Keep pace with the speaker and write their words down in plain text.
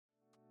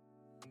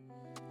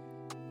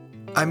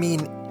I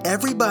mean,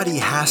 everybody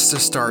has to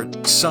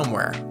start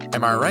somewhere,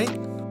 am I right?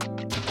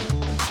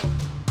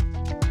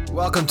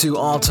 Welcome to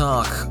All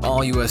Talk,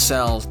 All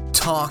USL,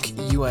 Talk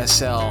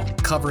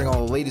USL, covering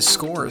all the latest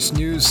scores,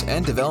 news,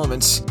 and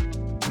developments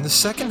in the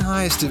second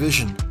highest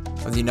division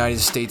of the United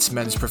States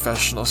men's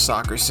professional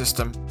soccer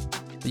system,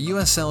 the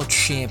USL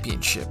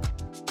Championship.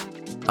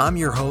 I'm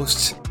your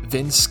host,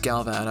 Vince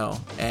Galvano,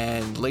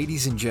 and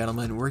ladies and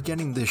gentlemen, we're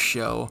getting this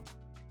show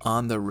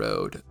on the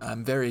road.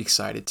 I'm very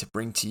excited to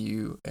bring to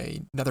you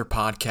another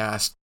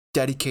podcast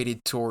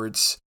dedicated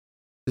towards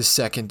the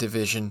second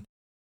division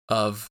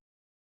of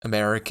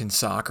American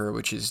soccer,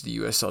 which is the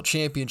USL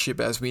Championship,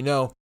 as we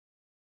know.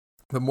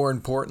 But more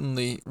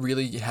importantly,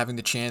 really having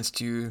the chance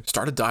to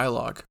start a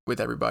dialogue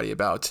with everybody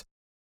about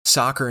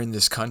soccer in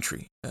this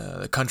country,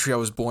 the country I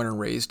was born and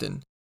raised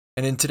in.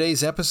 And in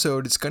today's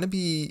episode, it's going to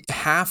be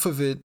half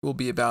of it will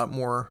be about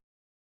more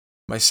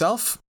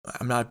myself.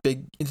 I'm not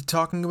big into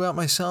talking about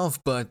myself,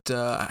 but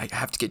I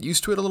have to get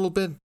used to it a little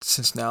bit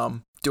since now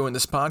I'm doing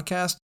this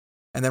podcast.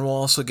 And then we'll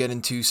also get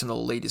into some of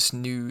the latest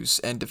news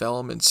and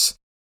developments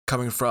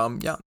coming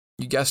from,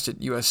 you guessed it,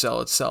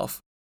 USL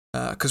itself.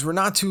 Because we're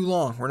not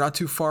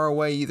too far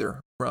away either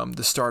from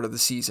the start of the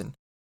season.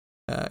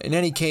 In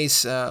any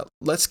case,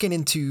 let's get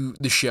into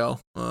the show.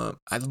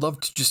 I'd love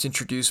to just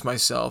introduce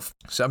myself.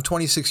 So I'm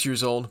 26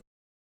 years old.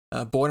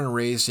 Born and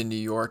raised in New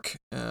York,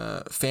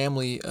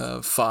 family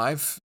of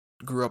 5,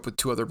 grew up with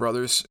 2 other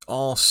brothers,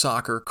 all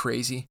soccer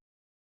crazy.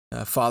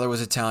 Father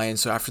was Italian,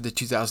 so after the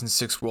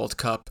 2006 World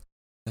Cup,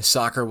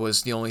 soccer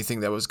was the only thing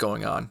that was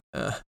going on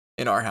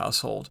in our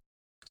household.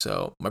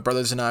 So my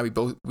brothers and I,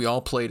 we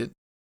all played it,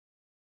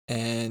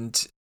 and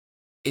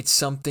it's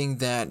something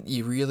that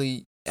you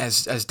really,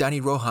 as Danny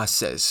Rojas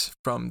says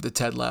from the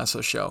Ted Lasso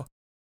show,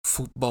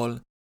 football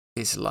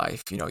is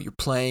life. You know, you're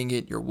playing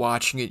it, you're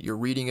watching it, you're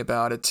reading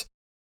about it.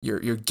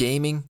 You're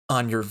gaming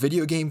on your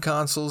video game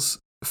consoles,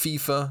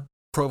 FIFA,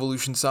 Pro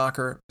Evolution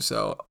Soccer,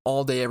 so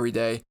all day, every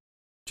day,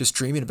 just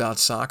dreaming about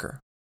soccer.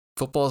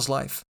 Football is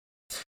life.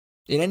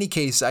 In any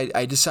case,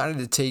 I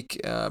decided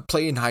to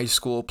play in high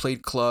school,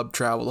 played club,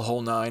 travel the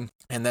whole 9,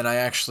 and then I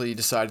actually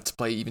decided to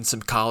play even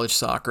some college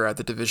soccer at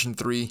the Division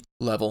III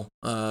level.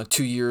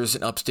 2 years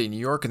in upstate New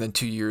York and then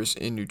 2 years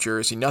in New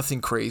Jersey.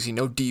 Nothing crazy,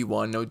 no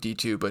D1, no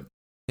D2, but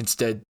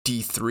instead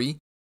D3.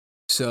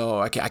 So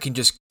I can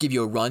just give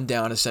you a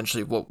rundown,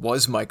 essentially, of what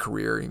was my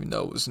career, even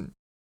though it wasn't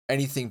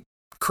anything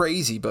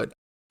crazy, but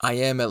I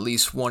am at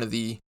least one of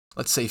the,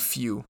 let's say,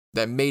 few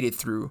that made it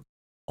through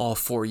all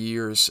 4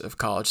 years of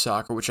college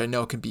soccer, which I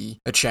know can be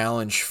a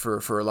challenge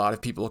for a lot of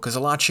people because a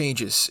lot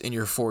changes in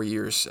your 4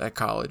 years at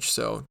college.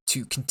 So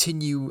to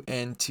continue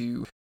and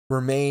to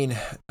remain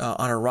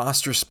on a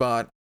roster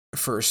spot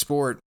for a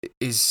sport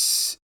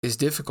is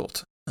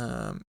difficult.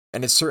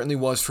 And it certainly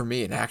was for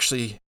me. And I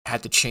actually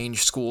had to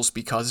change schools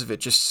because of it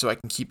just so I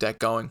can keep that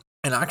going.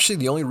 And actually,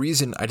 the only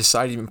reason I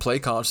decided to even play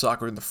college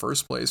soccer in the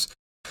first place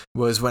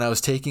was when I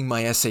was taking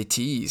my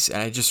SATs.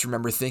 And I just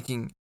remember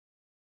thinking,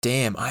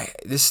 damn,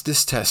 this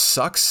test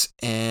sucks.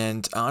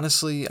 And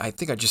honestly, I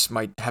think I just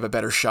might have a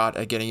better shot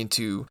at getting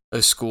into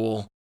a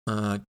school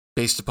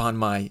based upon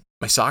my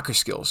soccer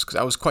skills, because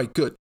I was quite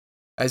good,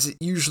 as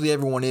usually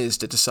everyone is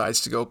that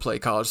decides to go play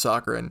college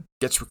soccer and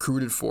gets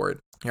recruited for it.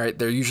 Right?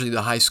 They're usually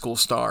the high school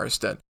stars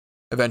that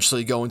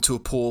eventually go into a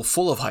pool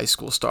full of high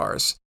school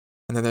stars,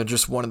 and then they're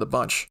just one of the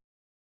bunch.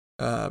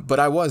 But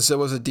I was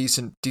a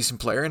decent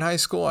player in high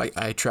school. I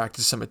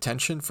attracted some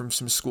attention from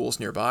some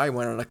schools nearby.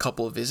 Went on a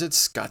couple of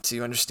visits, got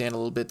to understand a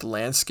little bit the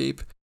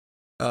landscape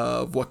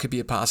of what could be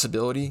a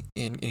possibility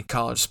in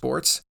college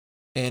sports,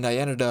 and I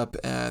ended up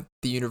at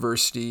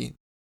the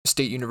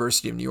State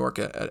University of New York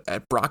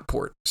at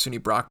Brockport, SUNY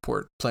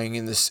Brockport, playing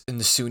in the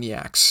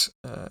SUNYACs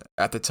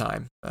at the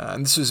time.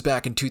 And this was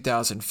back in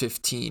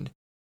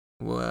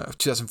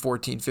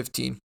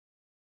 2014-15,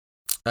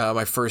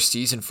 my first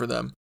season for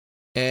them.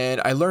 And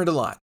I learned a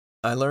lot.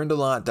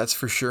 That's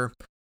for sure.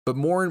 But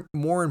more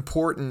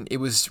important,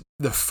 it was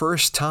the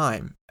first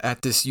time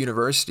at this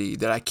university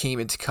that I came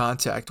into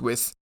contact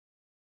with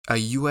a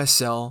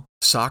USL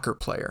soccer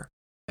player.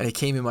 And it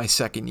came in my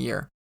second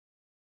year.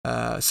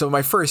 So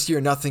my first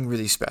year, nothing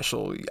really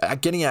special.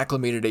 Getting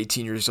acclimated at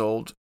 18 years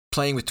old,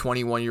 playing with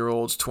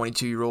 21-year-olds,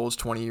 22-year-olds,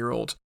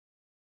 20-year-olds.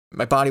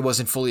 My body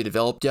wasn't fully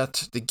developed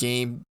yet. The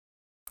game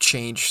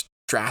changed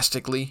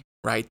drastically,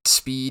 right?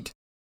 Speed,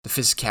 the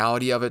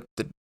physicality of it,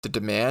 the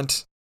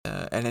demand.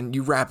 And then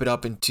you wrap it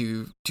up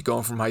into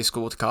going from high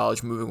school to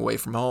college, moving away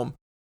from home.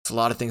 It's a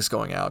lot of things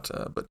going out,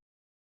 but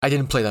I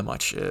didn't play that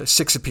much.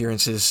 6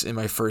 appearances in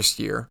my first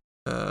year,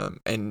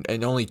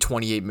 and only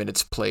 28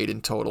 minutes played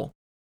in total.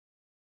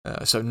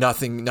 So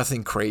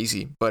nothing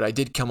crazy, but I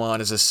did come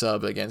on as a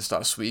sub against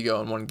Oswego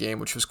in one game,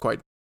 which was quite,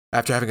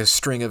 after having a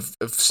string of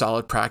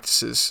solid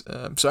practices.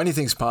 So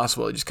anything's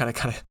possible. You just kind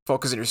of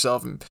focus on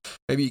yourself, and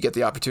maybe you get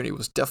the opportunity.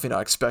 Was definitely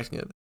not expecting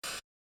it.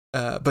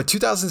 But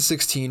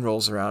 2016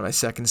 rolls around, my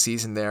second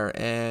season there,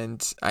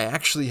 and I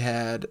actually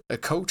had a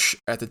coach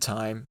at the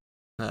time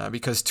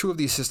because 2 of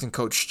the assistant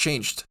coaches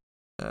changed.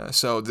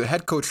 So the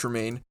head coach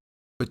remained,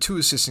 but 2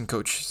 assistant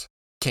coaches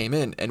came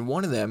in, and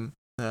one of them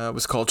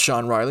was called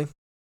Sean Riley,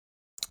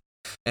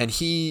 and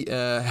he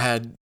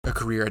had a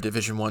career at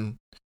Division 1,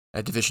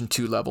 at Division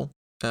 2 level.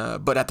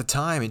 But at the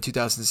time, in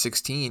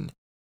 2016,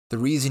 the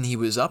reason he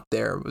was up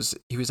there was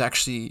he was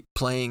actually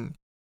playing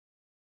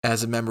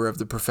as a member of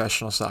the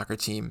professional soccer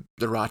team,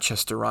 the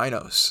Rochester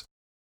Rhinos.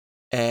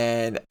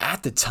 And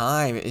at the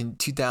time, in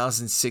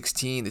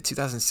 2016, the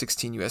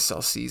 2016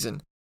 USL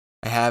season,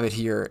 I have it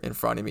here in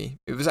front of me.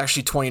 It was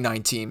actually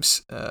 29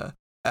 teams.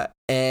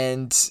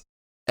 And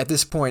at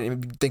this point,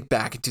 if you think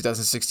back in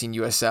 2016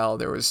 USL,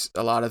 there was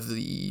a lot of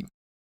the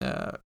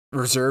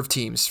reserve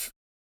teams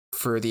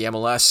for the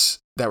MLS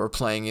that were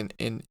playing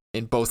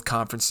in both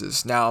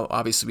conferences. Now,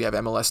 obviously, we have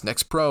MLS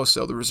Next Pro,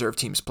 so the reserve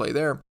teams play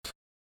there.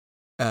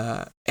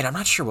 And I'm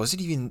not sure, was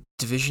it even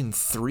Division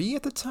 3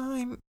 at the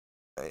time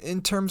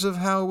in terms of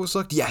how it was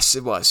looked? Yes,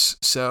 it was.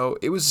 So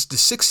it was the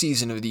 6th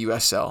season of the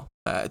USL,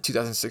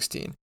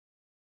 2016.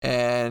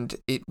 And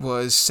it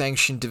was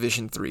sanctioned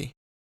Division 3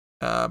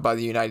 by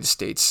the United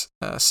States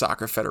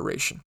Soccer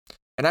Federation.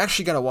 And I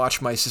actually got to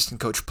watch my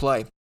assistant coach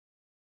play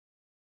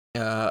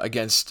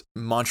against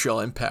Montreal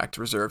Impact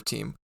reserve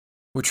team,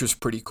 which was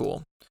pretty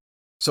cool.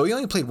 So he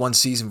only played one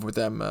season with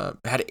them,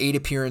 had 8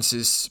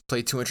 appearances,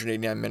 played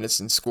 289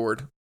 minutes, and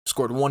scored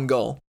 1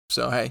 goal.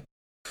 So, hey,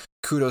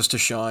 kudos to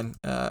Sean.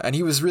 And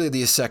he was really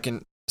the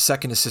second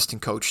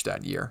assistant coach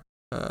that year.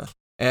 But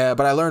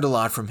I learned a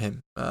lot from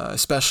him,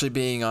 especially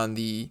being on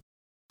the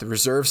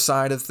reserve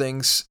side of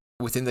things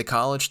within the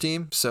college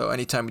team. So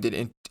anytime we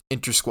did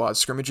inter-squad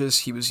scrimmages,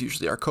 he was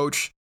usually our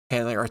coach,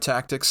 handling our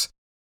tactics.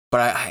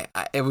 But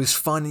it was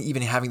fun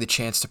even having the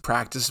chance to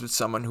practice with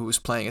someone who was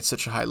playing at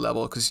such a high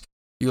level, because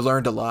you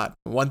learned a lot.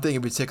 One thing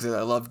in particular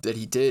that I loved that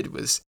he did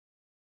was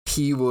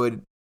he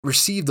would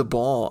receive the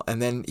ball and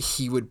then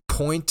he would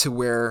point to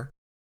where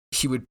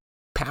he would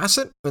pass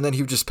it, and then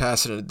he would just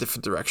pass it in a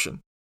different direction.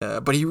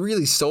 But he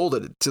really sold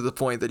it to the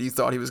point that you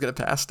thought he was going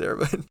to pass there,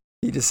 but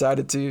he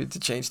decided to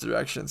change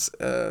directions.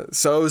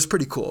 So it was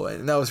pretty cool,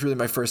 and that was really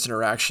my first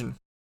interaction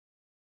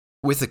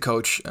with a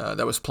coach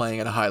that was playing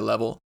at a high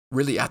level,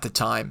 really at the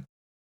time.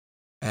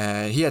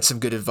 And he had some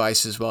good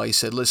advice as well. He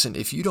said, listen,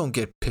 if you don't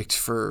get picked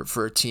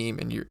for a team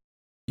and you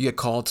get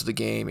called to the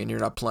game and you're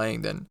not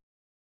playing, then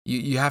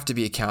you have to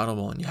be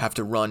accountable and you have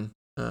to run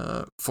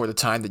for the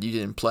time that you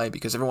didn't play,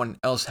 because everyone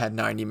else had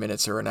 90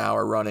 minutes or an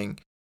hour running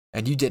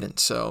and you didn't.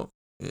 So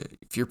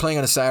if you're playing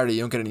on a Saturday, you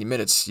don't get any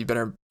minutes, you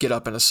better get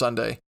up on a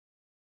Sunday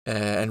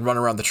and run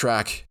around the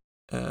track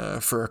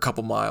for a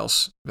couple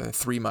miles,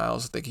 3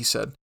 miles, I think he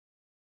said,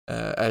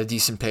 at a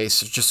decent pace,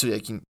 just so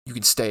that you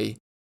can stay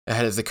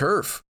ahead of the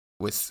curve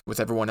with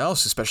everyone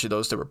else, especially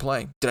those that were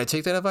playing. Did I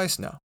take that advice?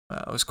 No.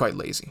 I was quite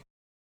lazy.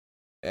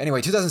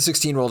 Anyway,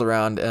 2016 rolled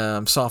around,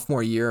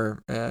 sophomore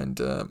year, and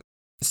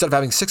instead of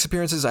having 6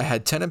 appearances, I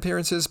had 10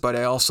 appearances, but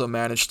I also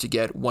managed to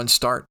get 1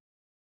 start,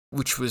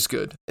 which was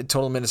good.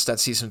 Total minutes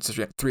that season was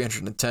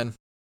 310.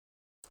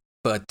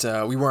 But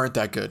we weren't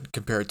that good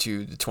compared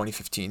to the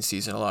 2015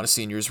 season. A lot of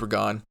seniors were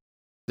gone,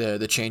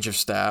 the change of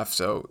staff,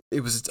 so it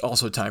was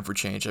also time for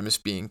change. I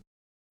missed being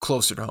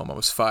closer to home. I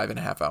was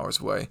 5.5 hours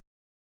away.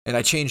 And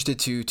I changed it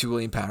to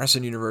William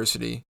Patterson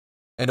University.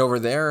 And over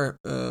there,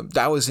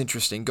 that was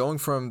interesting. Going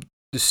from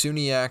the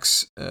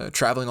SUNYACs,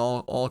 traveling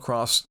all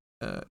across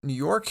New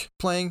York,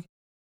 playing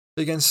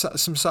against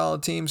some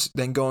solid teams,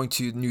 then going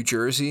to New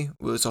Jersey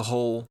was a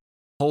whole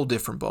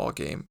different ball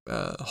game,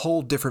 a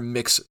whole different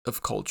mix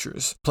of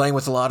cultures. Playing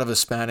with a lot of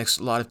Hispanics,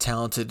 a lot of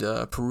talented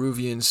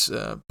Peruvians,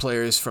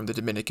 players from the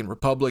Dominican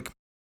Republic,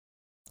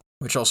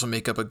 which also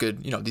make up a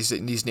good,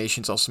 these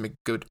nations also make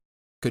a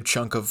good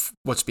chunk of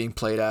what's being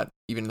played at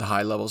even the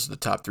high levels of the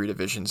top 3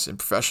 divisions in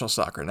professional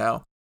soccer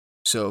now.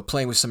 So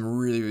playing with some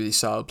really, really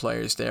solid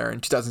players there.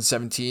 In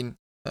 2017,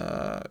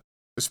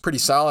 was pretty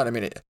solid. I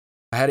mean,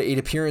 I had 8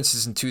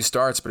 appearances and 2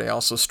 starts, but I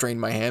also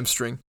strained my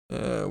hamstring,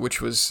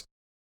 which was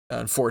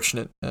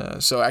unfortunate.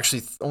 So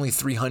actually only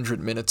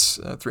 307 minutes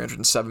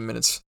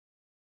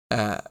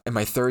in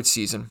my 3rd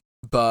season.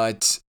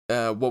 But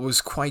what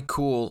was quite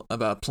cool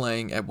about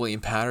playing at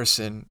William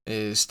Patterson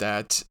is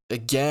that,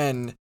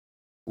 again,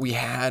 we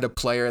had a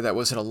player that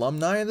was an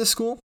alumni of the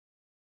school.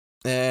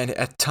 And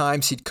at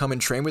times he'd come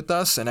and train with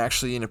us. And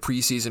actually in a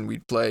preseason,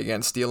 we'd play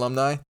against the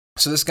alumni.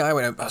 So this guy,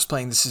 when I was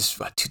playing, this is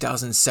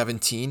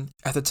 2017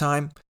 at the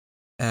time.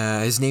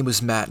 His name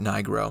was Matt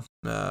Nigro.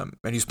 And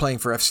he was playing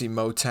for FC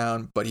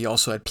Motown, but he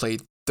also had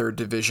played 3rd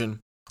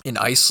division in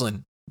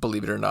Iceland,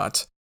 believe it or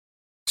not.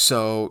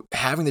 So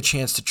having the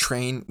chance to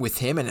train with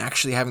him and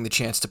actually having the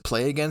chance to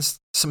play against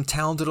some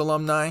talented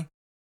alumni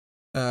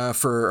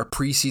for a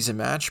preseason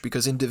match,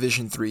 because in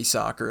Division 3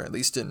 soccer, at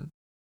least in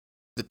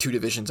the 2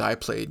 divisions I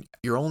played,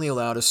 you're only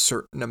allowed a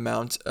certain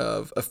amount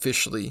of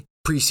officially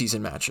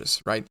preseason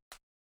matches, right?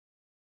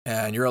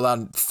 And you're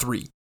allowed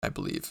 3, I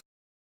believe.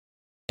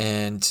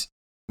 And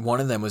one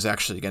of them was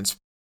actually against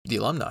the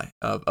alumni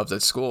of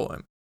that school.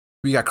 And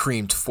we got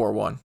creamed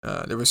 4-1.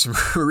 There were some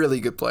really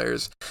good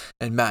players,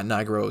 and Matt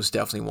Nigro was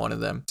definitely one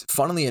of them.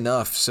 Funnily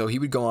enough, so he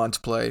would go on to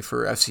play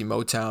for FC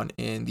Motown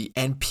in the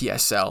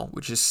NPSL,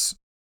 which is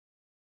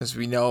as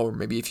we know, or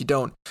maybe if you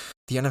don't,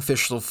 the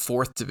unofficial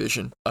fourth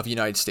division of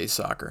United States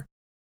soccer.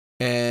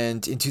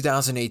 And in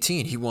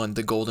 2018, he won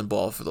the Golden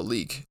Ball for the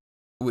league,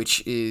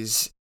 which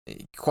is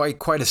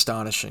quite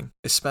astonishing,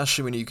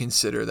 especially when you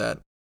consider that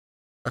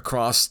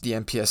across the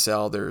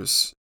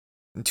NPSL,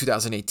 in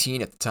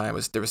 2018 at the time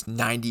there was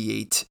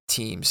 98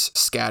 teams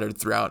scattered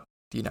throughout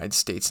the United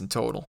States in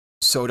total.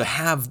 So to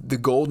have the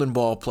Golden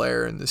Ball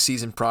player in the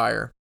season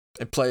prior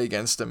and play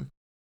against him,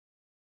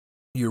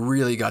 you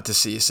really got to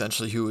see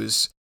essentially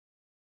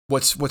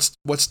what's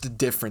the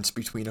difference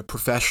between a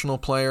professional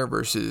player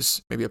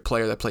versus maybe a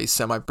player that plays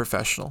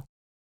semi-professional.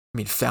 I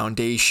mean,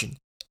 foundation,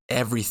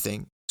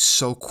 everything,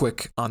 so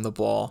quick on the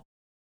ball,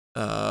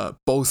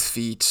 both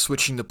feet,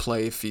 switching to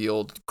play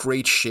field,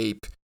 great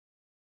shape.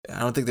 I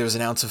don't think there was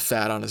an ounce of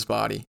fat on his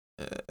body.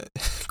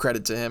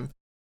 Credit to him.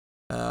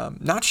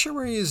 Not sure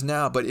where he is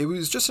now, but it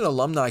was just an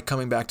alumni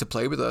coming back to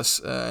play with us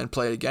and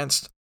play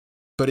against.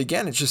 But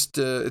again,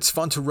 it's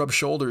fun to rub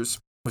shoulders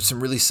with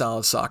some really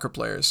solid soccer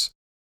players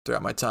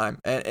throughout my time,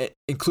 and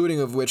including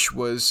of which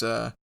was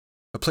a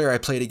player I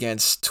played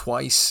against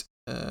twice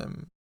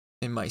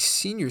in my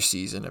senior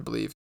season, I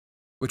believe,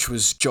 which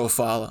was Joe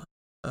Fala,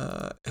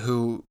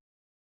 who,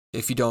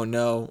 if you don't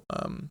know,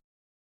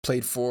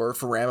 played for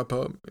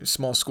Ramapo, a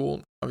small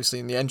school, obviously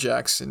in the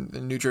NJAX in the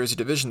New Jersey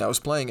division that I was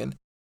playing in.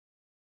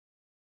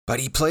 But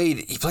he played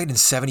in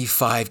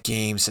 75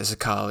 games as a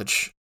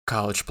college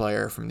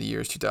player from the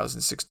years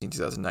 2016,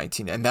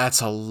 2019, and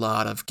that's a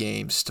lot of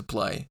games to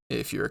play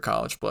if you're a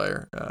college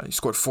player. He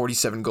scored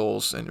 47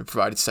 goals and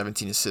provided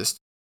 17 assists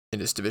in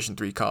his Division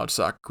III college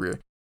soccer career.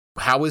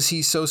 How was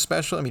he so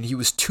special? I mean, he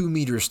was 2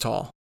 meters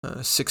tall,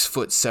 6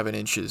 foot 7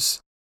 inches,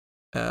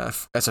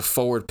 as a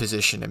forward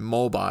position and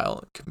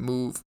mobile, could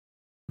move.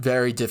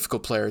 Very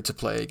difficult player to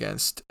play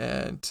against,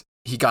 and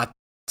he got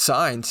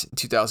signed in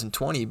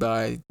 2020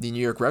 by the New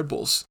York Red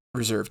Bulls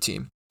reserve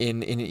team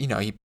in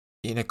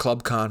a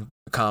club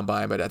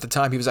combine, but at the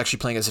time he was actually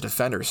playing as a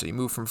defender, so he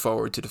moved from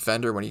forward to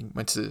defender when he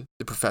went to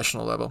the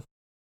professional level.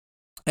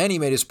 And he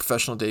made his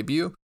professional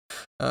debut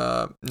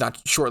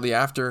not shortly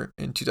after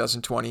in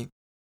 2020,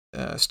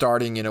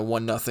 starting in a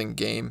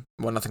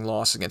 1-0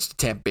 loss against the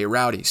Tampa Bay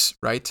Rowdies,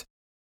 right?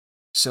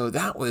 So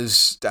that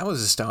was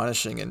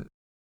astonishing, and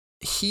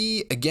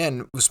he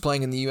again was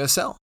playing in the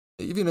USL,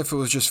 even if it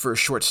was just for a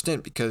short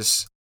stint,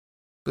 because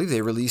I believe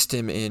they released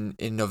him in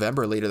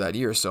November later that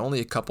year, so only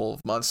a couple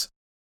of months.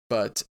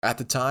 But at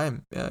the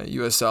time,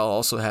 USL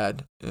also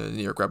had the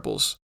New York Red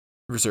Bulls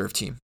reserve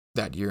team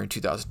that year in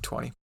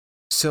 2020.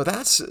 So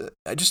that's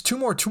just two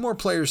more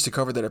players to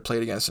cover that I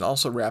played against, and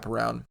also wrap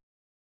around,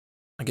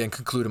 again,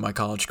 concluded my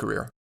college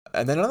career.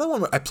 And then another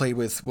one I played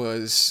with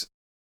was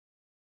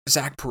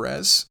Zach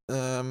Perez,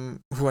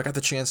 who I got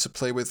the chance to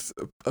play with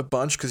a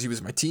bunch because he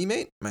was my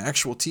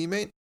actual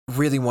teammate.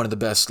 Really one of the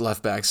best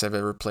left backs I've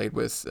ever played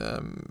with.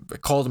 I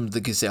called him the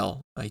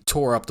Gazelle. He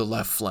tore up the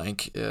left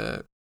flank.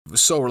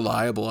 Was so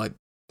reliable.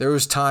 There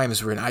was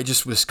times when I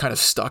just was kind of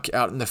stuck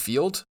out in the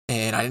field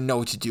and I didn't know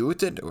what to do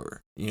with it,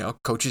 or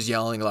coaches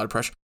yelling, a lot of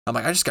pressure. I'm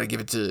like, I just got to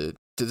give it to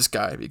this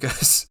guy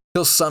because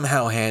he'll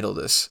somehow handle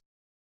this.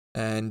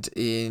 And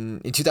in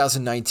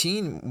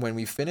 2019, when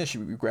we finished,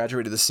 we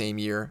graduated the same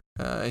year.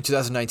 In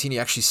 2019, he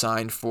actually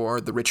signed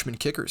for the Richmond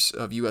Kickers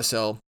of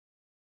USL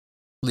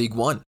League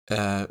One,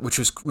 which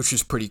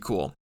was pretty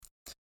cool.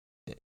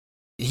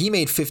 He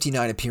made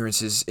 59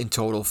 appearances in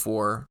total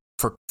for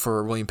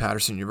William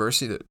Patterson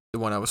University, the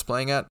one I was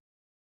playing at.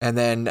 And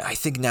then I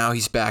think now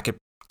he's back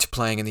to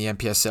playing in the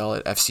NPSL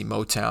at FC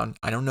Motown.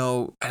 I don't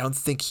know. I don't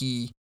think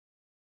he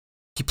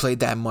played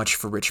that much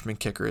for Richmond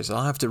Kickers.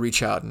 I'll have to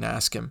reach out and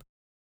ask him.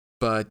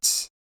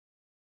 But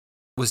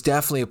was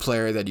definitely a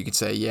player that you could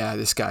say, yeah,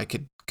 this guy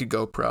could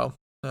go pro.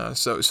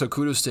 So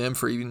kudos to him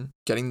for even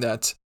getting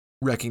that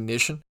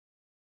recognition.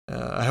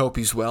 I hope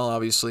he's well,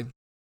 obviously.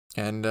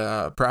 And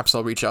perhaps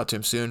I'll reach out to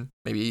him soon.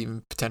 Maybe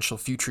even potential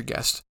future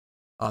guest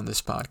on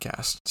this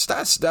podcast. So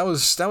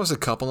that was a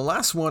couple. And the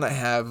last one I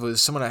have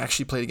was someone I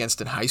actually played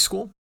against in high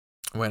school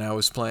when I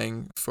was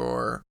playing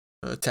for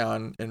a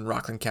town in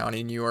Rockland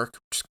County, New York,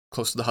 just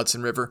close to the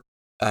Hudson River.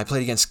 I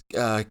played against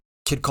a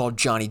kid called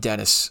Johnny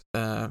Dennis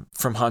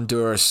from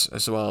Honduras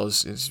as well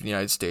as the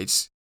United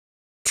States.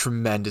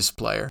 Tremendous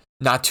player.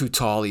 Not too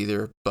tall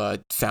either,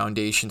 but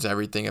foundations,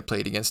 everything. I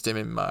played against him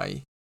in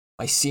my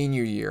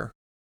senior year.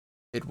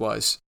 It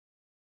was.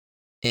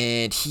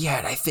 And he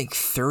had, I think,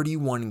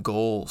 31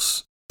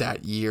 goals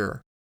that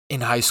year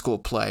in high school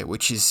play,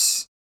 which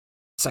is,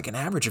 it's like an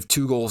average of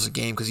 2 goals a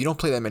game because you don't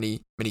play that many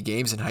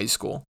games in high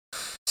school.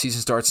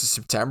 Season starts in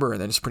September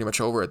and then it's pretty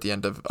much over at the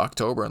end of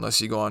October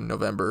unless you go on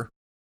November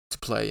to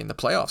play in the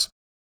playoffs.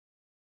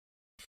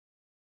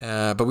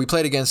 But we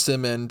played against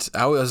him, and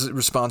I was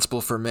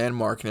responsible for man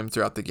marking him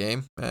throughout the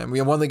game. And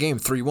we won the game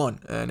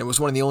 3-1. And it was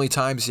one of the only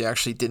times he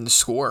actually didn't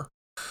score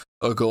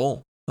a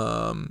goal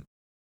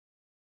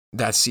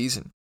that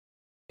season.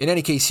 In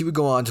any case, he would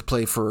go on to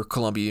play for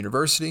Columbia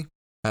University.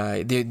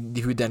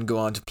 He would then go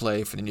on to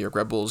play for the New York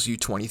Red Bulls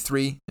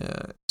U23,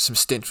 some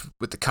stint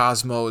with the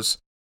Cosmos,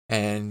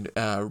 And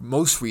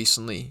most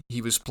recently,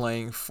 he was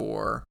playing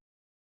for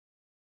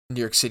New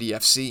York City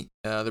FC,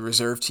 the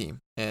reserve team,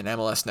 and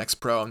MLS Next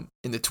Pro.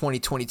 In the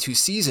 2022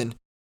 season,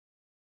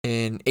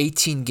 in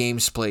 18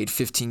 games played,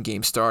 15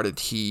 games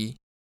started, he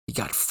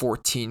got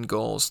 14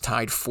 goals,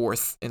 tied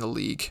 4th in the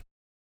league.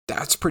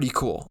 That's pretty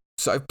cool.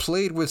 So I've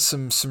played with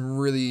some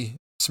really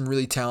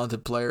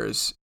talented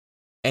players,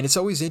 and it's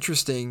always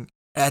interesting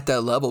at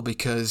that level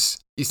because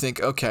you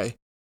think, okay,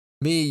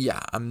 me, yeah,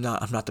 I'm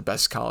not the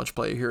best college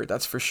player here,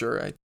 that's for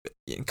sure.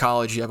 In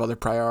college, you have other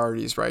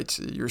priorities, right?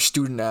 You're a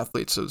student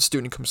athlete, so the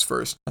student comes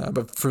first.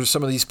 But for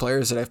some of these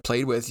players that I've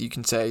played with, you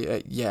can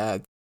say, yeah,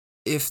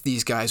 if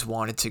these guys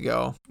wanted to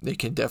go, they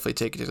can definitely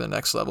take it to the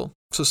next level.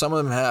 So some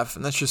of them have,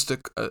 and that's just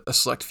a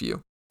select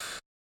few.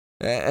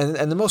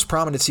 And the most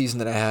prominent season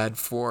that I had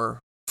for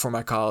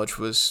my college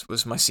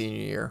was my senior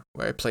year,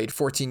 where I played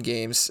 14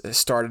 games,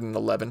 started in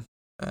 11,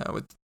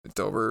 with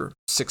over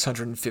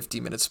 650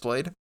 minutes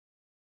played.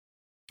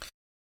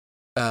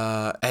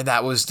 And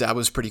that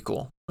was pretty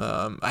cool.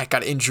 I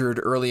got injured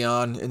early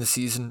on in the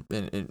season,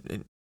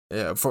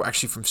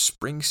 from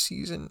spring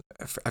season.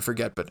 I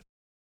forget, but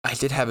I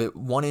did have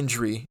one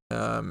injury.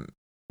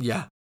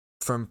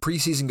 From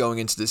preseason going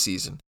into the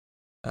season.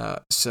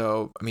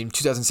 So I mean,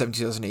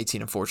 2017,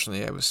 2018.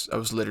 Unfortunately, I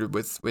was littered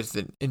with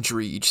an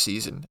injury each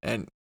season,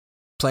 and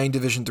playing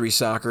Division III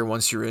soccer,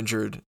 once you're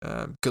injured,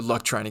 good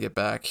luck trying to get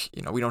back.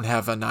 We don't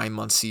have a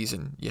 9-month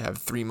season. You have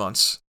 3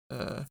 months.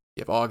 You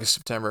have August,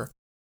 September,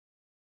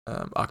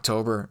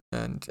 October,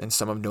 and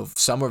some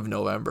of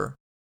November.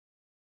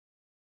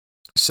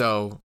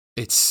 So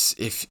it's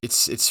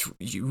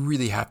you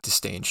really have to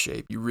stay in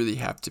shape. You really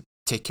have to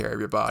take care of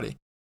your body,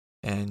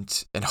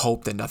 and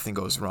hope that nothing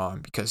goes wrong.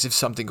 Because if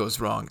something goes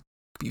wrong,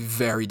 it'd be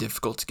very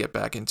difficult to get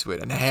back into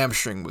it. And a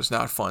hamstring was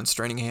not fun.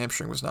 Straining a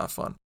hamstring was not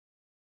fun.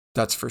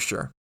 That's for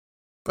sure.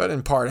 But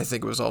in part, I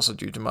think it was also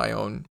due to my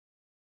own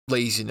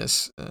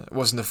laziness. I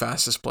wasn't the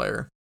fastest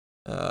player.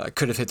 I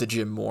could have hit the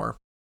gym more.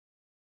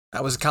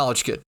 I was a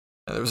college kid.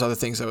 There was other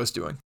things I was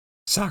doing.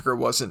 Soccer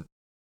wasn't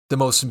the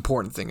most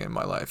important thing in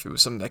my life. It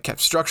was something that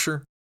kept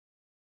structure.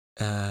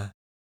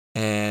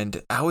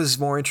 And I was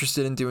more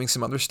interested in doing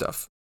some other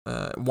stuff.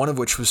 One of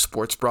which was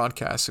sports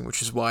broadcasting,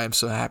 which is why I'm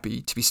so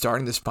happy to be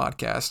starting this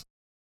podcast,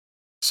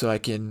 so I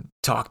can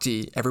talk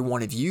to every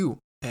one of you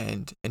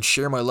and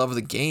share my love of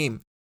the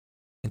game,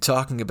 and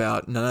talking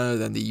about none other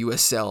than the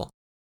USL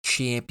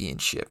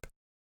Championship.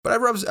 But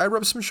I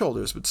rubbed some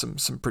shoulders with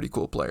some pretty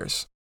cool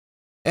players.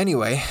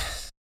 Anyway,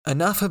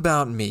 enough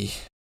about me.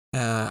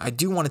 I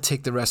do want to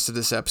take the rest of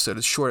this episode,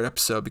 a short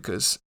episode,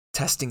 because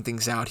testing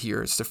things out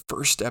here. It's the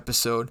first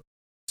episode.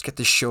 Let's get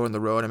this show on the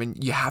road. I mean,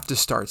 you have to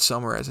start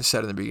somewhere, as I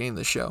said in the beginning of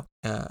the show.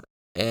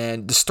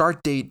 And the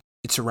start date,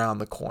 it's around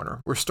the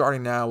corner. We're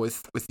starting now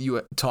with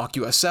Talk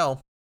USL,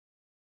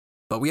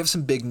 but we have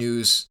some big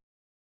news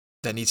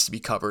that needs to be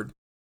covered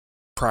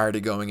prior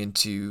to going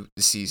into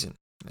the season.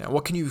 Now,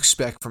 what can you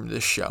expect from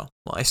this show?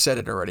 Well, I said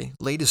it already.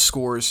 Latest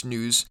scores,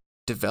 news,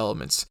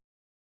 developments.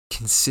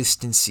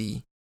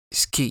 Consistency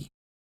is key.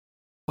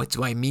 What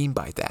do I mean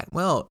by that?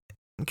 Well,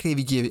 I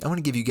want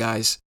to give you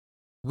guys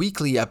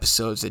weekly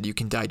episodes that you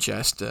can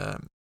digest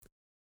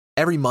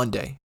every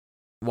Monday.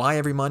 Why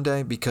every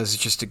Monday? Because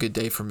it's just a good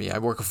day for me. I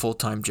work a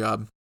full-time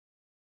job.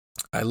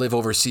 I live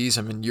overseas.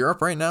 I'm in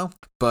Europe right now,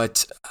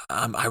 but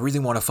I really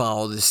want to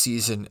follow this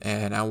season,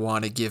 and I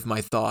want to give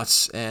my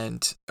thoughts,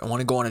 and I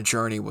want to go on a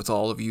journey with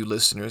all of you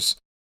listeners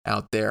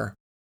out there.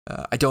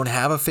 I don't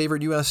have a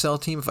favorite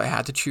USL team. If I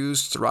had to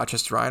choose, it's the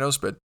Rochester Rhinos,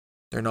 but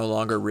they're no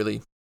longer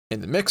really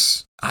in the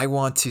mix. I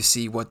want to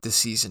see what this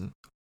season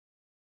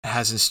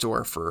has in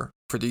store for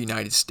the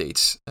United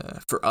States,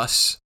 for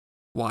us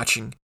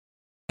watching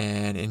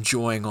and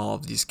enjoying all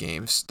of these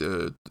games.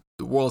 The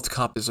World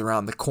Cup is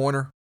around the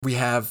corner. We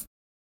have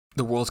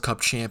the World Cup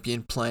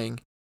champion playing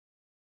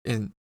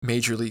in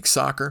Major League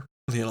Soccer,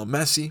 Lionel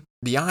Messi.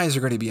 The eyes are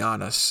going to be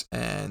on us,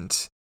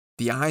 and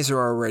the eyes are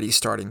already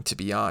starting to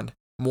be on,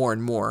 more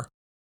and more,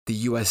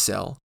 the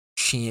USL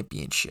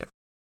Championship.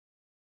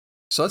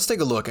 So let's take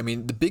a look. I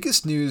mean, the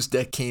biggest news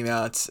that came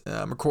out,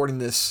 I'm recording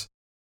this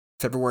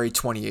February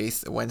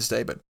 28th,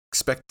 Wednesday, but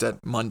expect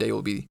that Monday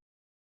will be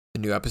the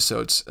new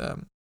episodes.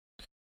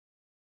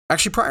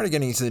 Actually, prior to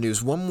getting into the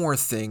news, one more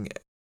thing.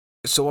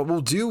 So what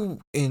we'll do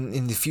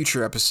in the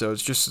future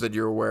episodes, just so that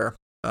you're aware,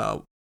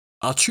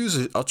 I'll choose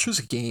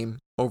a game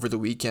over the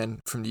weekend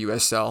from the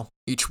USL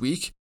each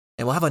week,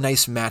 and we'll have a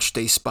nice match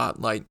day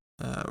spotlight,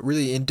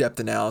 really in-depth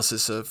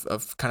analysis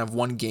of kind of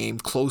one game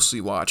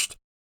closely watched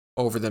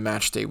over the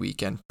match day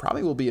weekend.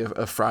 Probably will be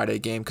a Friday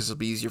game because it'll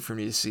be easier for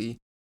me to see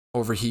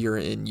over here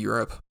in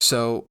Europe.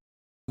 So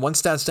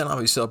once that's done,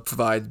 obviously I'll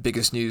provide the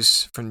biggest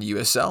news from the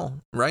USL,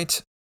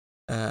 right?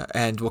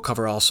 And we'll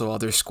cover also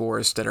other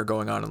scores that are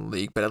going on in the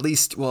league. But at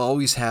least we'll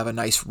always have a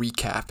nice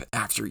recap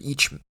after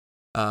each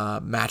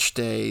match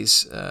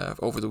days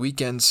over the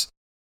weekends.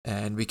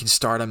 And we can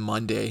start on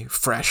Monday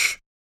fresh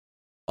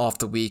off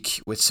the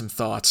week with some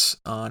thoughts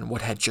on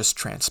what had just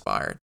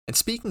transpired. And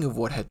speaking of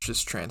what had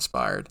just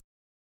transpired,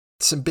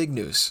 some big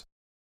news.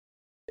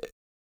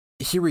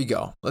 here we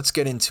go. Let's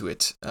get into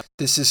it.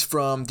 This is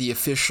from the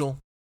official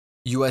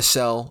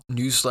USL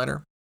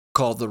newsletter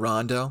called The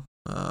Rondo.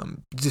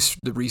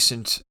 The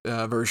recent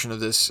version of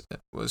this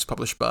was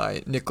published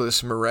by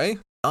Nicholas Murray.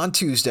 On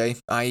Tuesday,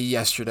 i.e.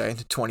 yesterday,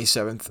 the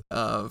 27th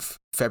of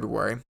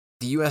February,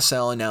 the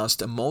USL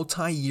announced a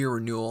multi-year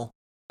renewal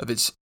of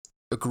its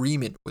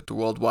agreement with the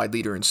worldwide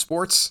leader in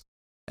sports,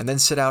 and then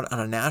set out on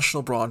a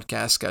national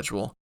broadcast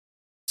schedule.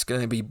 It's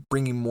going to be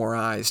bringing more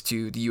eyes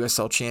to the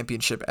USL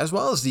Championship as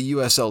well as the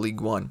USL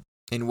League One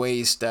in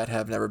ways that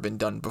have never been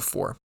done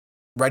before.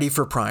 Ready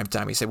for prime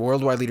time. You say,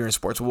 worldwide leader in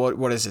sports.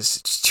 What is this?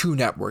 It's 2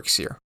 networks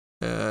here.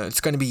 It's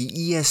going to be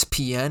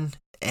ESPN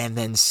and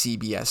then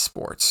CBS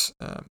Sports.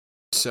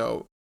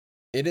 So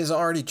it has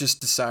already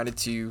just decided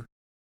to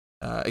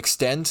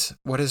extend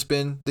what has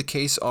been the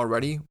case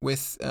already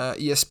with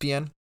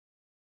ESPN,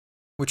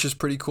 which is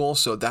pretty cool.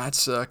 So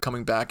that's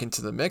coming back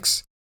into the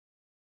mix.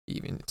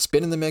 Even it's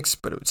been in the mix,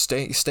 but it's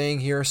staying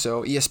here.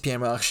 So ESPN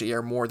will actually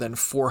air more than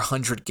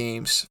 400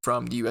 games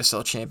from the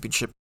USL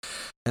Championship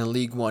and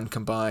League One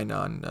combined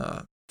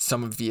on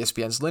some of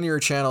ESPN's linear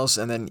channels,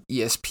 and then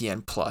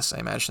ESPN Plus. I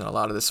imagine a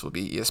lot of this will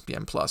be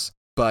ESPN Plus.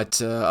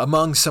 But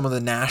among some of the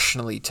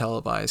nationally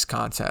televised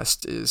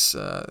contests is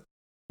the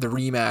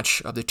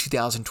rematch of the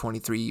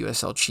 2023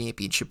 USL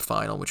Championship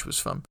final, which was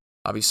from,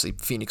 obviously,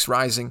 Phoenix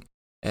Rising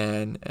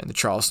and the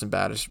Charleston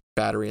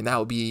Battery, and that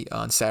will be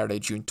on Saturday,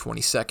 June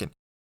 22nd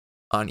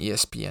on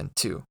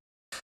ESPN2.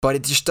 But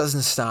it just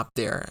doesn't stop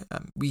there.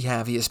 We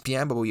have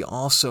ESPN, but we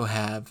also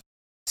have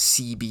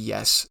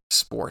CBS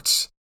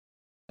Sports.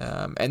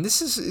 And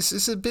this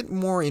is a bit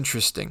more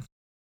interesting.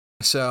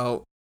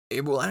 So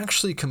it will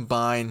actually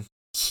combine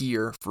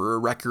here for a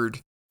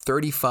record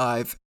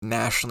 35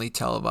 nationally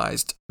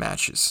televised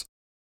matches,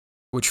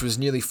 which was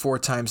nearly 4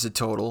 times the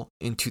total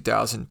in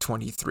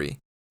 2023.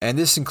 And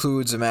this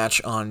includes a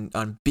match on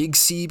Big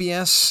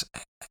CBS,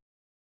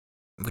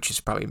 which is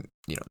probably,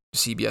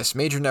 CBS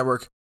major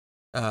network.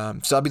 So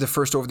that'll be the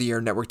first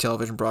over-the-air network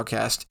television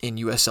broadcast in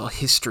USL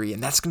history,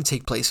 and that's going to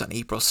take place on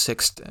April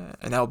 6th,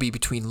 and that'll be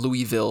between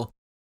Louisville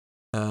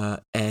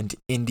and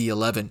Indy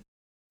 11,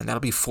 and that'll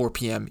be 4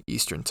 p.m.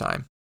 Eastern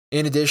Time.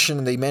 In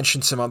addition, they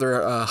mentioned some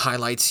other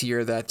highlights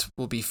here that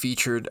will be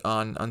featured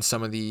on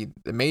some of the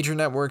major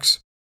networks.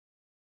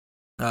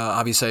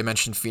 Obviously, I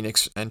mentioned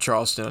Phoenix and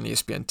Charleston on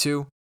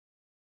ESPN2.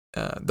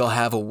 They'll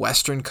have a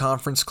Western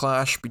Conference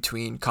clash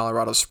between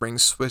Colorado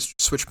Springs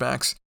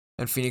Switchbacks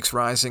and Phoenix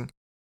Rising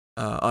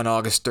on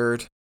August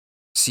 3rd,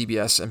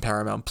 CBS and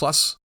Paramount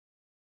Plus.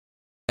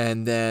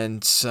 And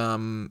then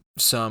some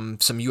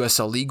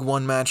USL League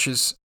One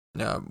matches,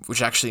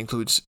 which actually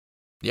includes,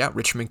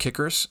 Richmond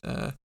Kickers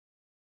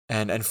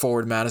and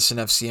Forward Madison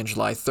FC on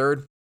July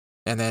 3rd.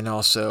 And then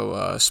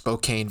also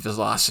Spokane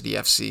Velocity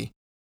FC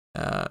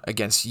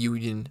against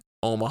Union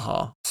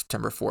Omaha,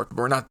 September 4th. But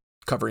we're not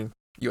covering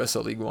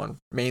USL League One.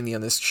 Mainly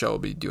on this show, we'll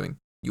be doing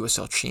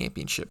USL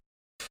Championship.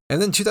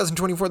 And then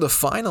 2024, the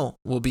final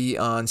will be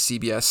on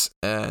CBS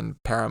and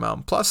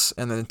Paramount Plus,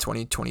 and then the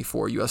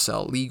 2024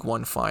 USL League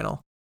One final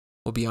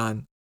will be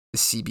on the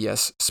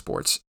CBS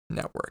Sports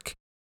Network.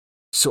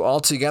 So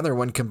altogether,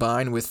 when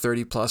combined with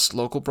 30-plus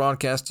local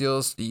broadcast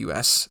deals, the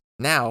U.S.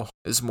 now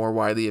is more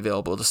widely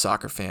available to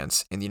soccer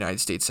fans in the United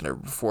States than ever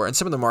before. And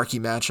some of the marquee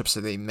matchups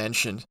that they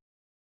mentioned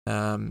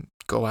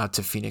go out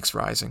to Phoenix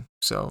Rising.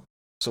 So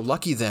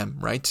lucky them,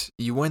 right?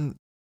 You win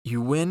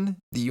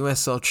the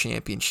USL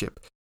Championship.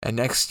 And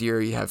next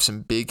year, you have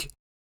some big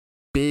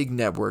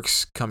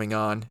networks coming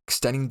on,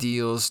 extending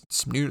deals,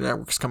 some new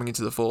networks coming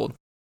into the fold.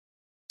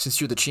 Since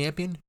you're the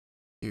champion,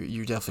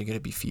 you're definitely going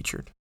to be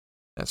featured.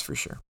 That's for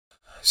sure.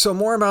 So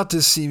more about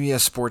this CBS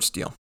Sports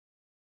deal.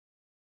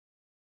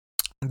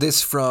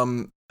 This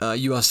from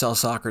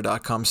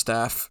USLsoccer.com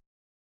staff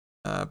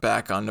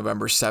back on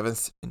November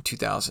 7th in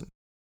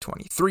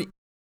 2023.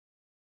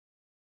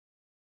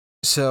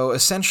 So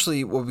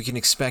essentially what we can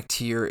expect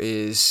here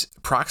is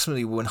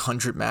approximately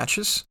 100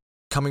 matches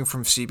coming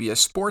from CBS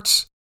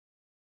Sports.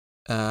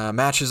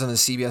 Matches on the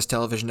CBS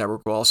television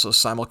network will also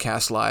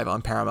simulcast live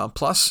on Paramount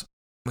Plus,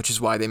 which is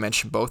why they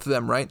mentioned both of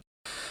them, right?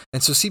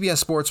 And so CBS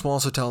Sports will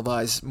also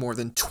televise more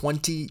than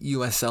 20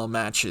 USL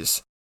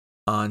matches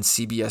on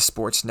CBS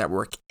Sports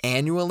Network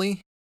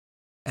annually,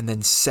 and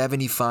then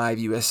 75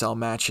 USL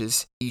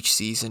matches each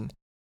season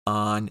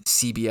on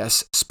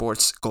CBS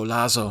Sports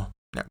Golazo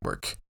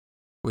Network,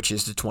 which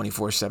is the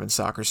 24/7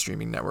 soccer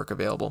streaming network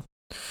available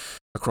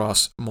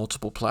across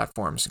multiple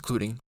platforms,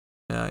 including,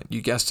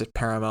 you guessed it,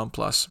 Paramount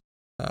Plus.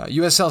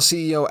 USL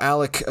CEO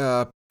Alec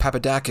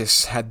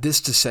Papadakis had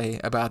this to say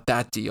about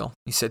that deal.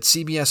 He said,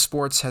 CBS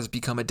Sports has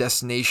become a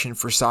destination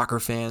for soccer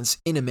fans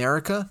in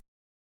America,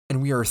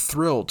 and we are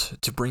thrilled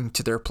to bring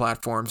to their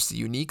platforms the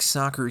unique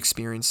soccer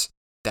experience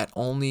that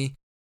only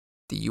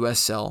the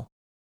USL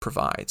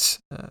provides.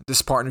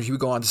 He would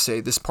go on to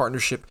say, this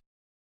partnership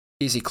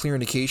is a clear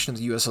indication of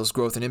the USL's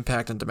growth and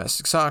impact on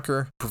domestic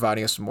soccer,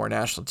 providing us with more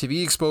national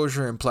TV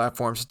exposure and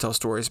platforms to tell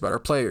stories about our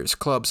players,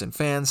 clubs, and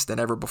fans than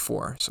ever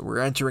before. So we're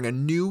entering a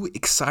new,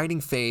 exciting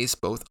phase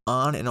both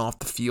on and off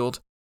the field.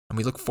 and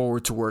we look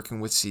forward to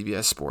working with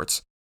CBS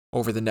Sports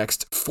over the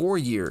next 4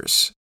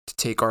 years to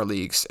take our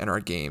leagues and our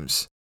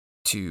games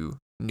to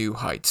new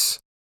heights.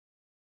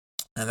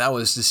 And that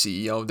was the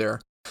CEO there.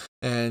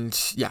 And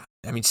yeah,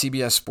 I mean,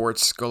 CBS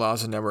Sports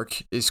Golazo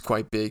Network is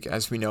quite big.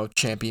 As we know,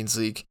 Champions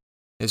League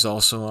is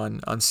also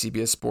on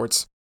CBS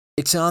Sports.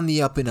 It's on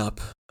the up and up.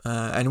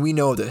 And we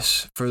know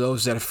this for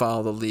those that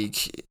follow the league.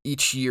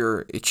 Each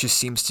year, it just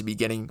seems to be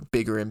getting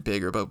bigger and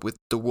bigger. But with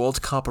the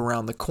World Cup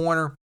around the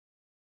corner,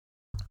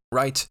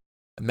 right?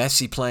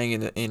 Messi playing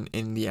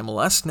in the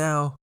MLS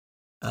now.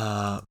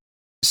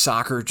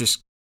 Soccer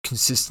just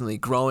consistently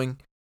growing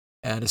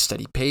at a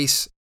steady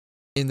pace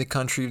in the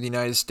country of the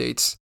United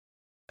States.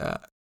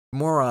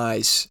 More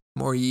eyes,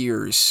 more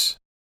ears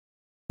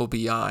will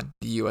be on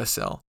the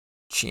USL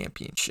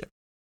Championship.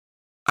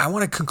 I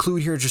want to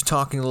conclude here just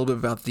talking a little bit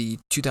about the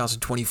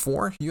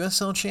 2024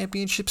 USL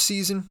Championship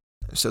season.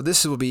 So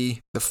this will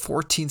be the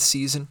 14th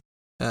season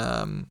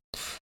and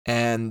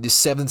the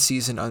 7th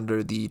season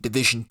under the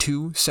Division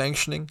II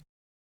sanctioning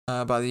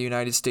by the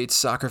United States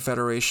Soccer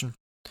Federation.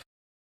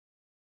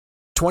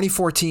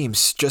 24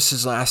 teams, just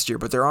as last year,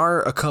 but there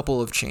are a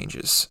couple of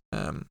changes.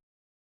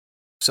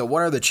 So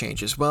what are the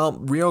changes? Well,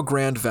 Rio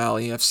Grande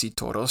Valley FC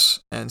Toros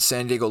and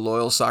San Diego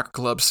Loyal Soccer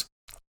Clubs,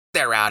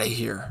 they're out of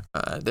here.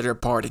 They're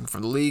departing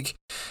from the league,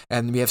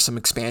 and we have some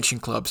expansion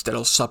clubs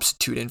that'll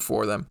substitute in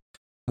for them.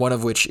 One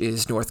of which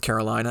is North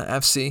Carolina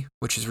FC,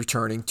 which is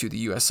returning to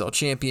the USL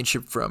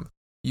Championship from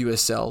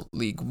USL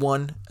League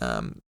One.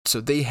 So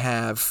they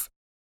have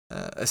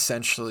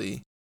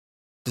essentially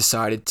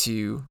decided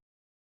to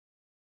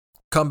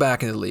come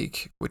back in the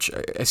league, which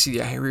I see.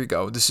 Yeah, here we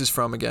go. This is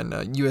from, again,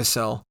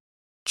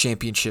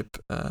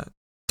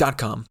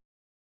 USLchampionship.com.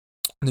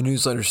 The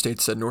newsletter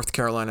states that North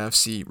Carolina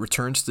FC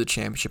returns to the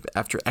championship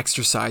after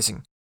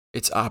exercising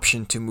its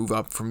option to move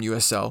up from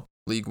USL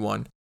League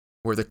One,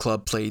 where the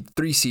club played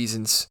 3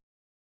 seasons,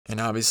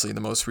 and obviously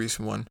the most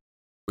recent one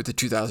with the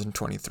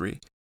 2023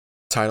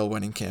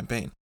 title-winning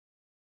campaign.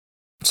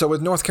 So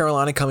with North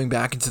Carolina coming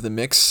back into the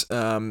mix,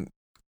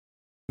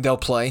 they'll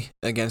play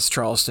against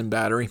Charleston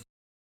Battery,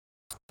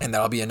 and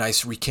that'll be a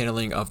nice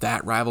rekindling of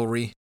that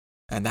rivalry.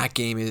 And that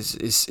game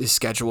is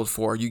scheduled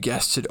for, you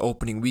guessed it,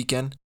 opening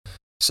weekend.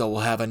 So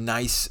we'll have a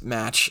nice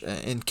match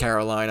in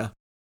Carolina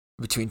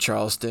between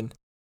Charleston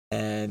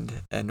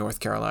and North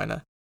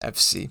Carolina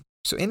FC.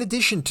 So in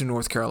addition to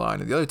North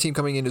Carolina, the other team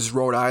coming in is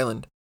Rhode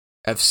Island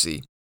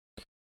FC.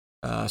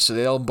 So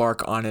they'll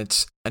embark on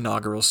its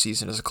inaugural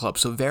season as a club.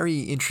 So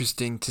very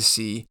interesting to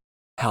see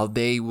how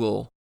they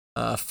will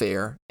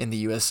fare in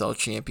the USL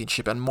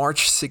Championship. On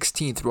March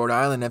 16th, Rhode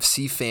Island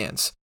FC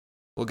fans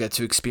will get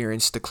to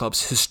experience the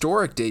club's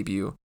historic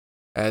debut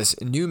as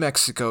New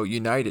Mexico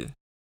United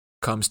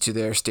comes to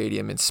their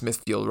stadium in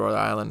Smithfield, Rhode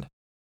Island.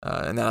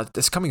 And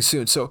that's coming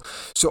soon. So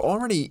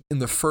already in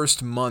the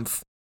first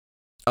month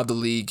of the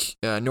league,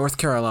 North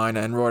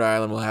Carolina and Rhode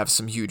Island will have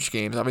some huge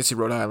games. Obviously,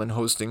 Rhode Island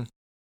hosting,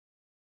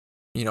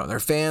 their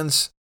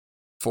fans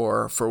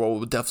for what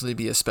will definitely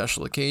be a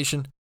special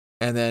occasion.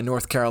 And then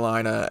North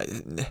Carolina,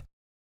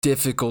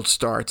 difficult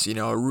starts,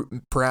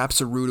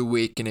 perhaps a rude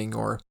awakening,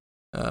 or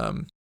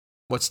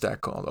what's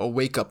that called? A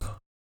wake up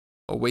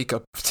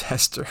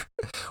tester,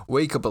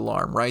 wake up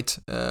alarm, right?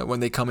 When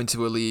they come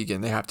into a league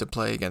and they have to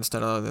play against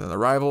none other than the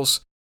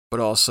rivals, but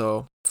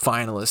also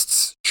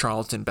finalists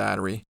Charlton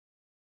Battery,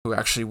 who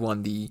actually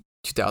won the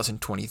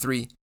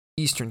 2023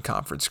 Eastern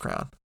Conference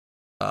crown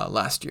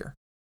last year.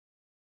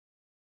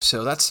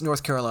 So that's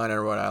North Carolina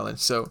and Rhode Island.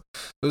 So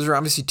those are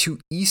obviously 2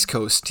 East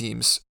Coast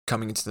teams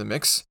coming into the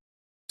mix.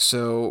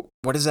 So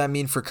what does that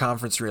mean for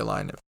conference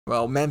realignment?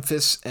 Well,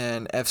 Memphis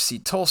and FC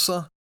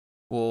Tulsa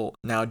will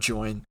now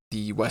join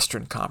the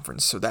Western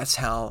Conference. So that's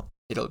how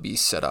it'll be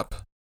set up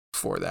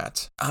for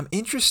that. I'm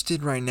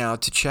interested right now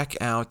to check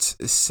out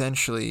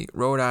essentially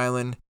Rhode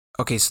Island.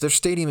 Okay, so their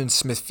stadium in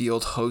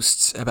Smithfield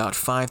hosts about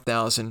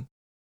 5,000.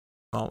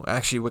 Well,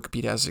 actually,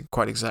 Wikipedia has it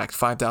quite exact,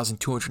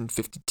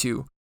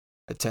 5,252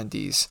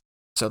 attendees.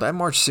 So that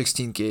March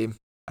 16th game,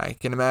 I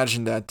can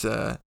imagine that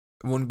it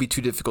wouldn't be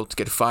too difficult to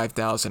get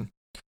 5,000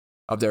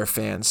 of their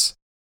fans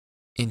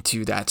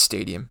into that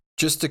stadium.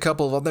 Just a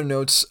couple of other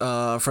notes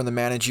from the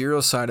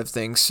managerial side of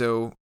things.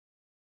 So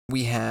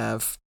we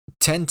have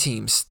 10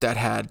 teams that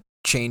had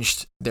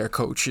changed their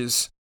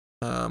coaches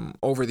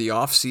over the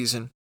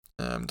offseason.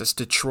 That's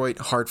Detroit,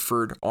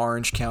 Hartford,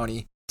 Orange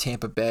County,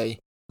 Tampa Bay,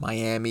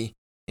 Miami,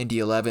 Indy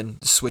 11,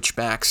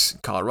 Switchbacks,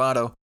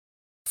 Colorado,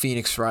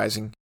 Phoenix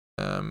Rising,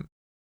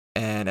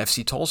 and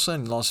FC Tulsa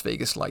and Las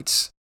Vegas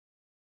Lights.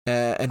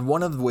 And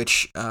one of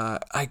which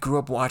I grew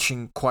up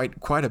watching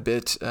quite a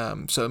bit.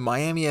 So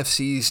Miami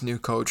FC's new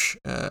coach,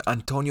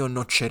 Antonio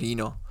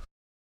Nocerino,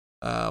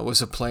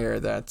 was a player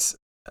that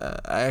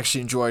I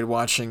actually enjoyed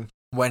watching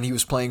when he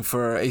was playing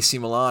for AC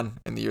Milan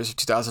in the years of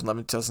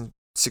 2011,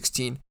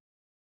 2016.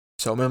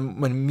 So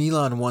when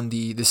Milan won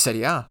the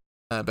Serie A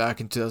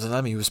back in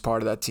 2011, he was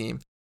part of that team.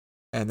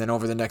 And then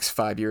over the next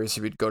 5 years,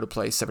 he would go to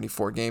play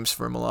 74 games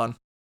for Milan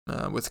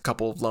with a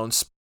couple of loan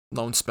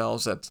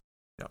spells at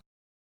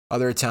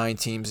other Italian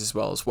teams as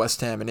well as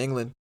West Ham in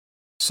England.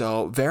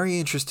 So very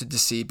interested to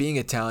see, being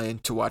Italian,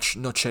 to watch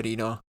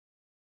Nocerino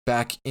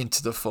back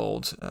into the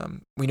fold.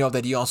 We know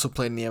that he also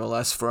played in the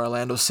MLS for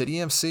Orlando City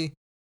FC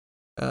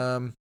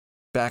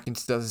back in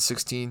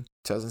 2016,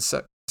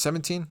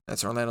 2017.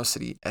 That's Orlando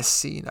City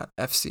SC, not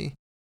FC.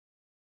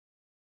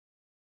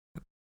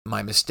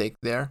 My mistake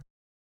there.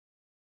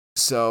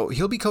 So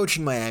he'll be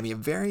coaching Miami.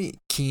 I'm very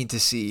keen to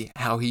see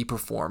how he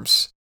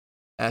performs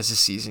as the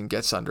season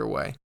gets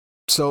underway.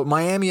 So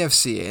Miami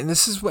FC, and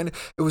this is when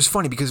it was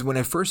funny, because when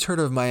I first heard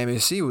of Miami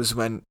FC, it was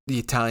when the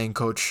Italian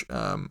coach,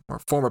 or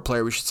former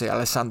player, we should say,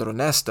 Alessandro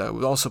Nesta,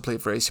 who also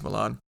played for AC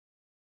Milan,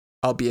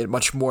 albeit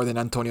much more than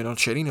Antonio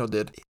Nocerino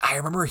did. I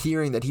remember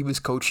hearing that he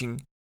was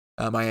coaching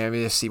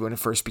Miami FC when it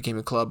first became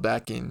a club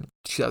back in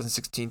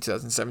 2016,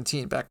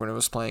 2017, back when it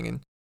was playing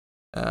in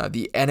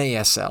the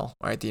NASL,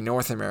 right, the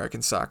North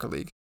American Soccer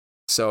League.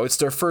 So it's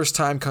their first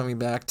time coming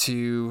back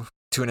to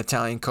an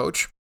Italian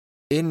coach.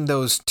 In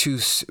those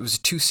it was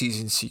 2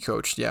 seasons he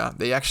coached. Yeah,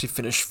 they actually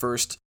finished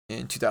first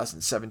in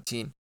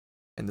 2017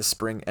 in the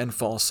spring and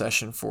fall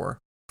session for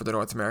the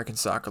North American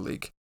Soccer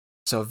League.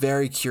 So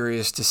very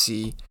curious to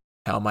see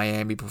how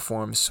Miami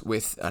performs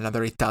with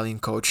another Italian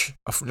coach,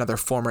 another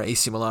former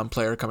AC Milan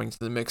player coming to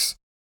the mix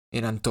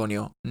in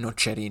Antonio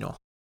Nocerino.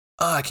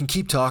 I can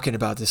keep talking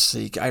about this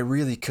league. I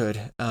really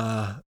could.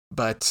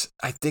 But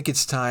I think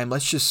it's time.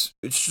 Let's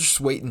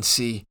just wait and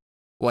see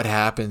what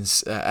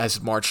happens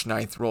as March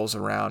 9th rolls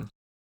around.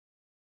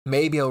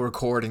 Maybe I'll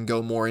record and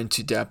go more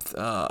into depth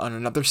on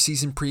another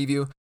season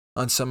preview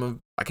on some of.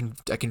 I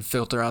can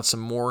filter out some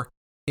more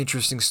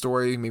interesting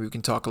story. Maybe we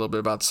can talk a little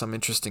bit about some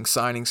interesting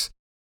signings.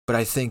 But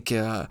I think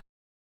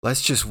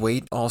let's just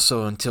wait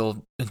also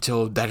until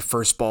that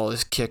first ball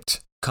is kicked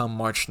come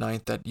March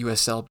 9th. That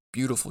USL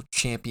beautiful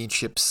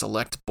championship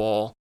select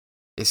ball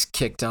is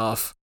kicked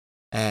off,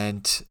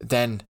 and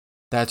then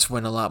that's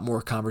when a lot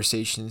more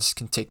conversations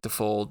can take the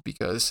fold,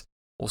 because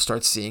we'll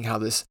start seeing how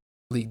this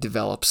league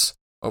develops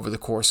over the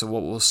course of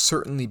what will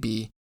certainly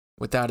be,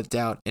 without a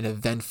doubt, an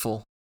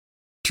eventful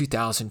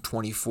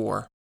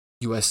 2024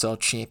 USL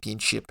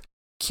Championship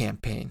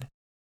campaign.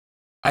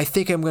 I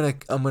think I'm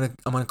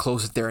gonna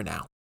close it there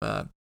now.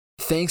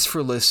 Thanks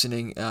for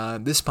listening.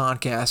 This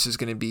podcast is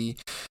gonna be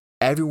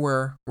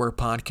everywhere where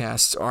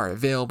podcasts are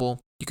available.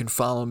 You can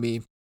follow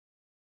me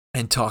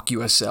and Talk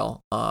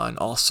USL on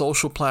all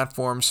social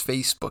platforms: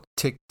 Facebook,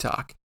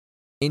 TikTok,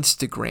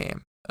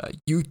 Instagram,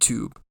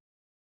 YouTube.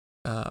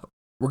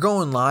 We're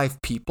going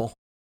live, people.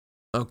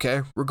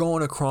 Okay? We're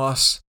going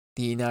across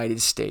the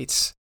United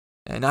States.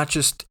 And not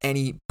just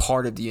any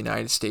part of the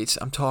United States.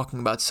 I'm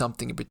talking about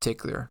something in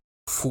particular.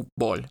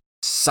 Football.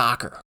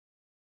 Soccer.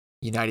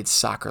 United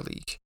Soccer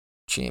League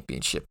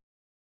Championship.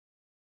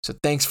 So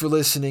thanks for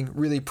listening.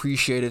 Really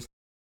appreciate it.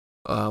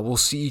 We'll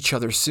see each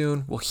other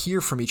soon. We'll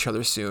hear from each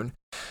other soon.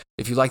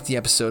 If you liked the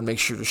episode, make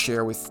sure to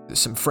share with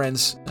some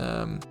friends,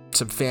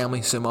 some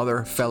family, some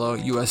other fellow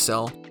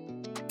USL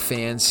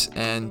fans.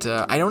 And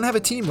I don't have a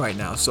team right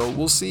now, so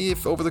we'll see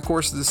if over the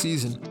course of the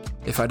season,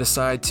 if I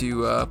decide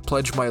to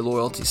pledge my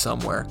loyalty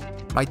somewhere.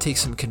 Might take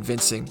some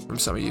convincing from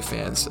some of you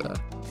fans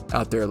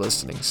out there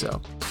listening.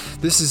 So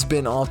this has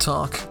been All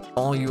Talk,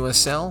 All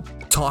USL,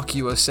 Talk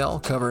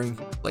USL, covering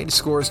latest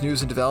scores,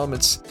 news, and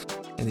developments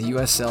in the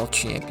USL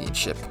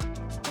Championship.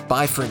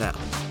 Bye for now.